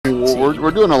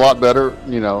we're doing a lot better,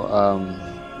 you know.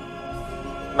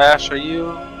 Mash, are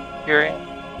you hearing?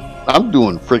 I'm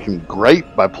doing freaking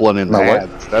great by pulling in the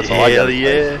ads. That's all I got.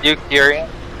 Yeah. You hearing?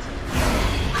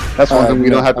 That's one thing we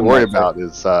don't have to worry about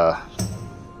is that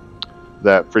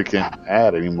freaking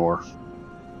ad anymore.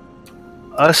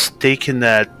 Us taking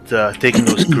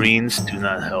those greens do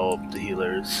not help the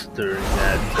healers during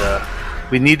that.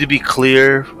 We need to be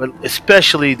clear,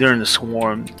 especially during the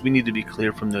swarm. We need to be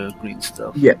clear from the green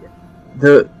stuff. Yeah,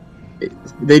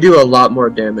 they do a lot more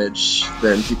damage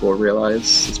than people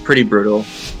realize. It's pretty brutal.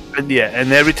 Yeah,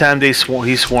 and every time he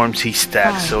swarms, he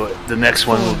stacks. So the next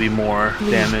one will be more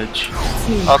damage.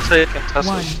 I'll take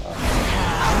contested.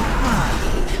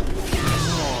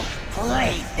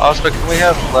 Also, can we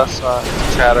have less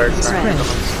chatter during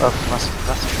stuff unless it's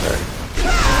necessary?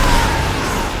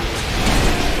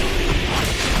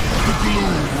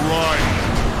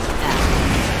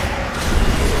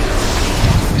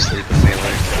 You sleep with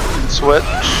melee.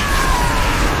 Switch.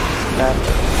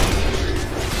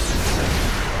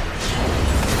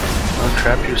 Don't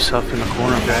trap yourself in the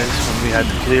corner, guys, when we had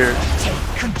to clear.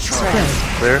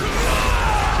 Clear.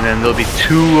 And then there'll be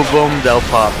 2 of them, they'll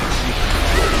pop.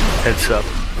 Heads up.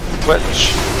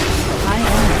 Switch.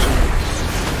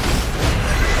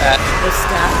 The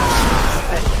staff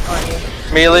on you.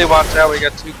 Melee, watch out, we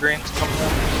got 2 greens coming in.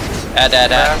 Add.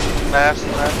 Mash.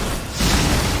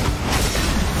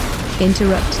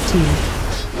 Interrupt team.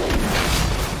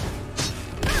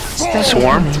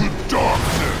 Swarm.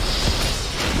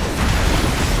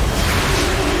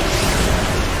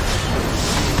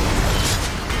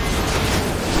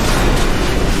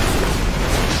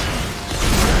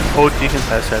 Oh, you can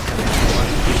pass that to me.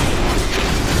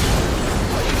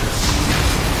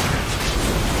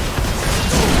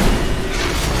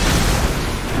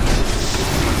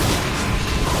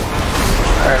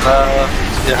 Alright,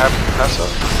 you have to pass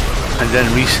up. And then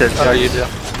reset. Oh, you do.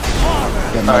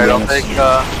 Alright, I'll take,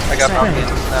 I got Malkinus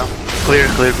now. Clear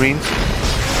greens.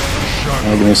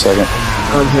 Give me a second.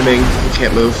 I'm hemming. You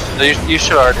can't move. So you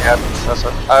should already have pass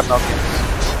up. I have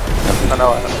Malkinus. I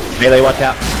know I have. Melee, watch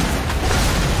out.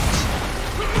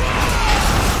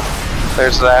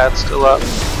 There's the ad still up.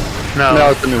 No,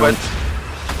 it's a new one.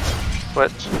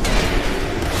 Switch.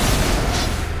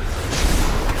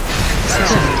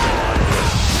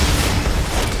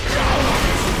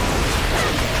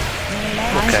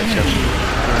 We'll catch up.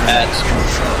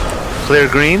 Clear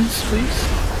greens, please.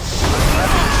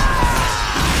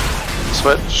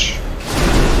 Switch.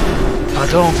 Oh,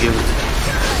 don't give it.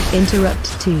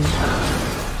 Interrupt team.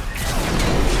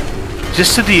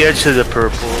 Just to the edge of the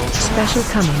purple. Special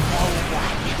coming.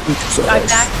 I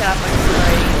backed up, I'm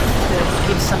sorry, to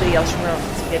give somebody else room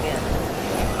to get in.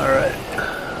 Alright.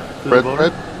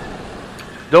 Red.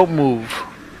 Don't move.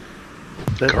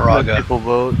 Let people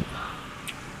vote.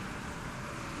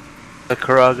 The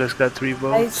Karaga's got 3 I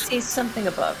votes. see something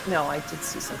above. No, I did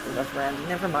see something above Randy.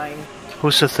 Never mind.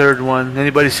 Who's the 3rd one?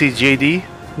 Anybody see JD?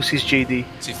 Who sees JD?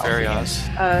 See Farias.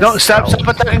 No, stop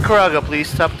attacking Karaga, please.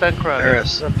 Stop attacking Karaga.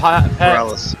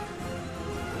 Paralysis.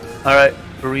 Alright,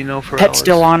 Barino for Pet's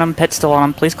still on him. Pet's still on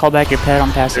him. Please call back your pet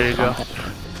on passive. There you go.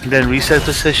 And then reset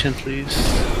position, please.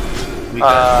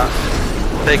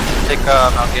 Take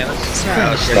Malkinus. Get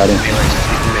out.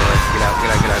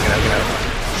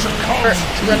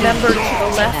 Remember to the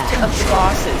left of the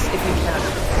bosses if you can.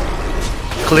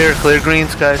 Clear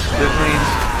greens, guys. Clear greens.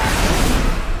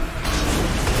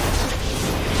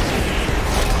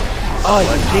 Oh,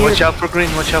 watch out for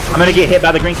green. Watch out for. I'm gonna get hit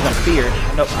by the green because I'm feared.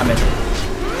 Nope, I'm in.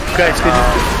 Guys,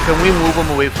 can we move them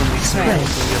away from these things?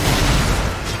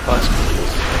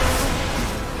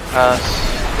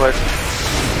 What?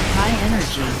 High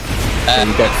energy.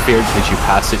 You got feared because you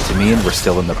passed it to me and we're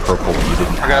still in the purple when you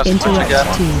didn't. We're gonna switch again.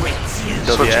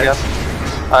 Switch again.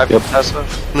 I have Tessa.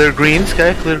 Clear greens,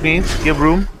 guys. Clear greens. Give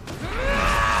room.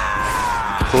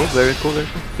 Cool. Very cool. Very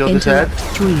cool. Kill this ad.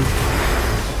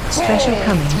 Special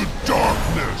coming.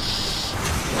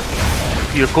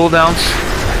 Your cooldowns.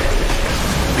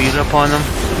 Beat up on them.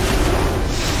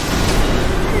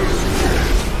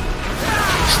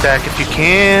 Stack if you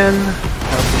can.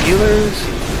 Help the healers.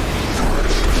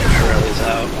 Charlie's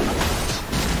out.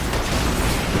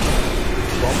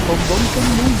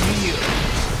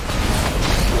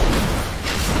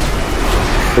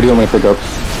 What do you want me to pick up?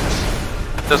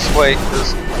 Just wait,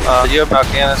 because you have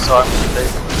Malkinus, so I'm gonna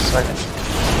take him in a second.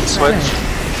 Switch.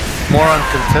 More on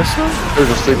Contessa? There's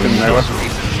a sleeping melee.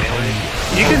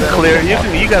 You can clear.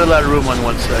 You got a lot of room on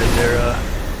one side there.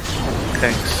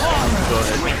 Thanks. Go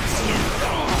ahead.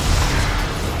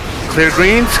 Clear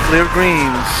greens. Clear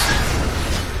greens.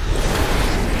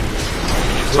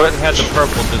 Whoever had the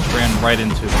purple just ran right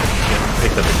into it and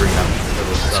picked up the green up.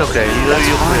 It's okay.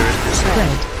 You'll clear it.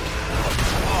 Spread.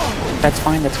 That's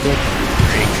fine, that's good.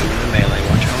 Melee,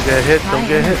 watch out. Don't get hit. Don't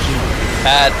get hit.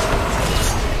 Add.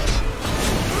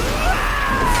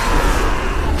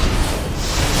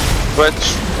 Switch.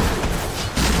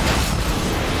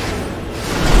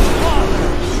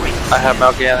 I have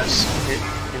Mal'Ganis.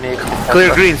 You need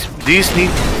Clear greens. These need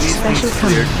Special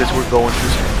cleared comment. because we're going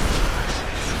through.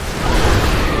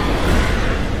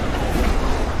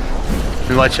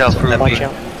 And watch out for Watch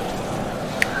out.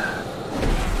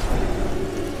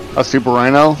 A Super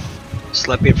Rhino.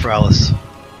 Sleppy and Paralysis.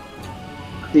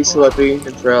 He's Sleppy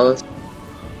and Paralysis.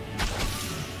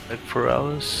 like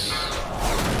Paralysis.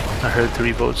 I heard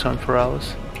 3 votes on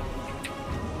Paralysis.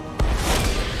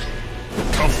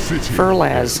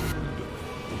 Furlaz.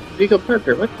 Nico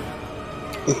Parker, what?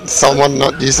 Someone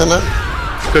not using it?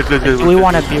 Good. Do we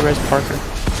want to B-Res Parker?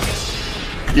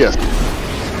 Yes.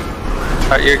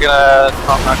 Alright, you're gonna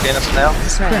pump Mal'Ganis now?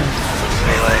 Spread.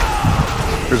 Melee.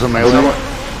 There's a melee.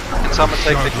 Can someone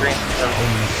take the green?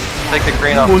 Take the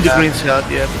green off. Move the that. greens out,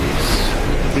 yeah,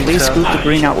 please. Please scoop the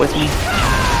green out with me.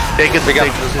 Take it. We got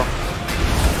take this it. one.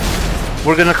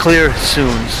 We're gonna clear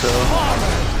soon, so.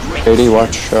 AD,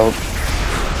 watch out.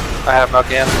 I have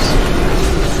Mal'Ganis.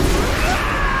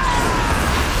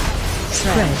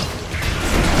 Spread.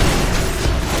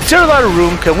 Is there a lot of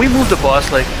room? Can we move the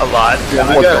boss like a lot? Yeah,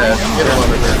 we gotta get him on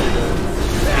the ground.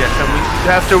 Yeah, can we?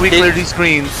 After we clear these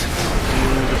greens, we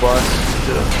move the boss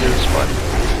to the spot.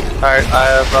 Alright,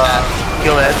 I have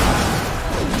Kill Ed.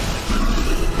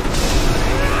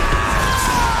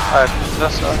 I have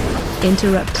Tessa.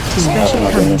 Interrupt to special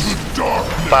coming.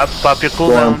 Pop your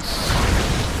cooldowns.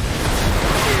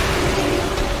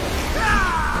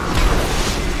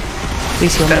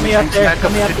 Please heal Let me. me up there. Back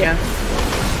up if you can.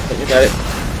 You got it.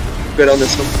 Good on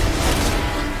this one.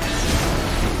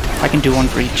 I can do one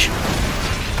for each.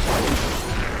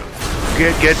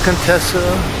 Get Contessa.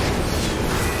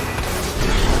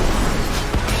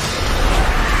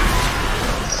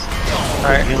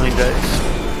 Alright, Healing guys.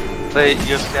 play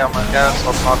USD on Mal'Ganis,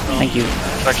 I'll talk to him. Thank you.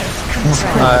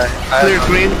 Clear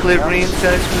green,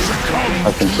 guys.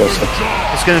 I can close it.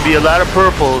 It's gonna be a lot of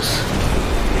purples.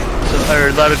 So, or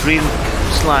a lot of green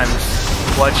slimes.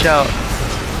 Watch out.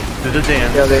 Do the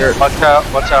dance. Yeah, they're. Watch out,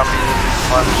 me.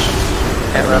 Watch.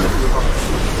 Can't run it.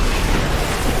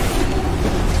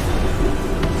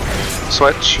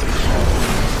 Switch.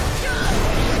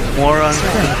 More on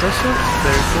Contessa.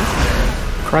 Very good.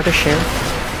 Krug share.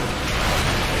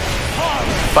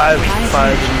 5.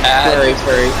 Sorry.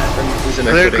 I'm using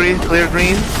Clear equity.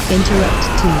 green. Interrupt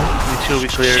to Make sure we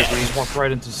clear green. Walked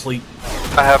right into sleep.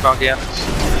 I have Mal'Ganis.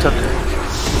 It's okay.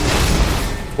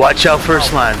 Watch out for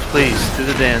slime, please. Do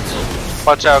the dance.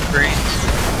 Watch out, greens.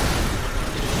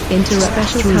 interrupt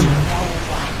special coming.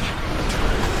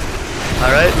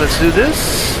 Alright, let's do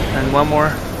this. And one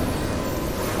more.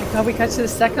 Now we cut to the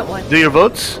second one. Do your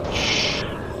votes.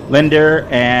 Linder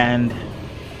and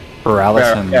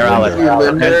Paralysis and Paralysis.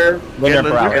 Linder,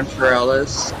 Linder. and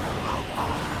Paralysis.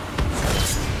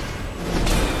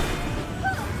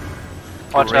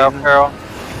 Watch out, Carol.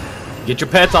 Get your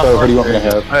pets off. What do you want me to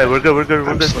have? Alright, we're good. I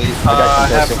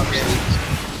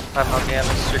have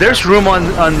Mal'Ganis. There's room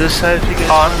on this side if you guys.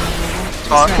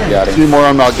 Taunt. Got it. 2 more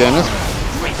on Mal'Ganis.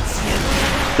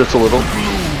 Just a little.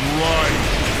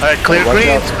 Alright, clear Watch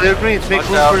greens, out. clear greens. Make Watch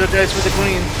room out. for the guys with the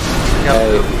green.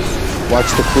 Hey,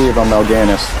 watch the cleave on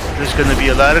Mal'Ganis. There's gonna be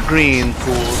a lot of green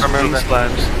pools, Remember green that.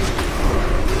 slimes.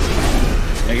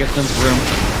 I get some room.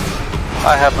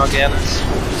 I have Mal'Ganis.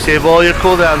 Save all your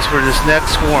cooldowns for this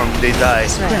next swarm. They die.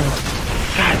 Spread.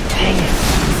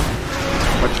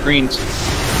 Watch greens.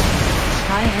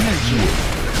 High energy.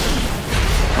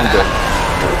 I'm good.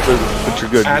 But you're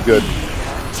good. You're good.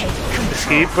 Just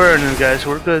keep burning, guys.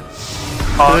 We're good.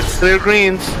 Clear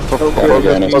greens.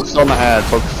 Focus on the ad.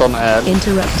 Focus on the ad.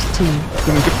 Interrupt to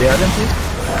Can we get the admin, please?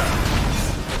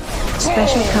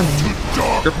 special coming.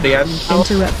 Grip the admin.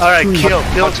 Interrupt Alright, to kill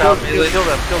Watch out, melee. them.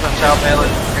 Watch out, melee.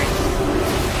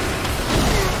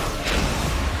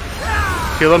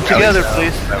 Kill them together,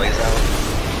 please.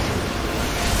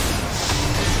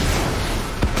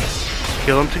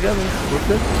 Kill them together. We're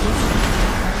good.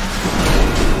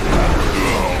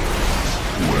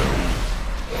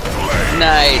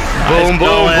 Nice. Boom,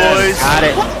 boom, boys. Got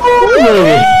it.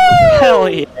 Hell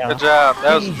yeah. Good job.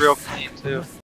 That was real clean, too.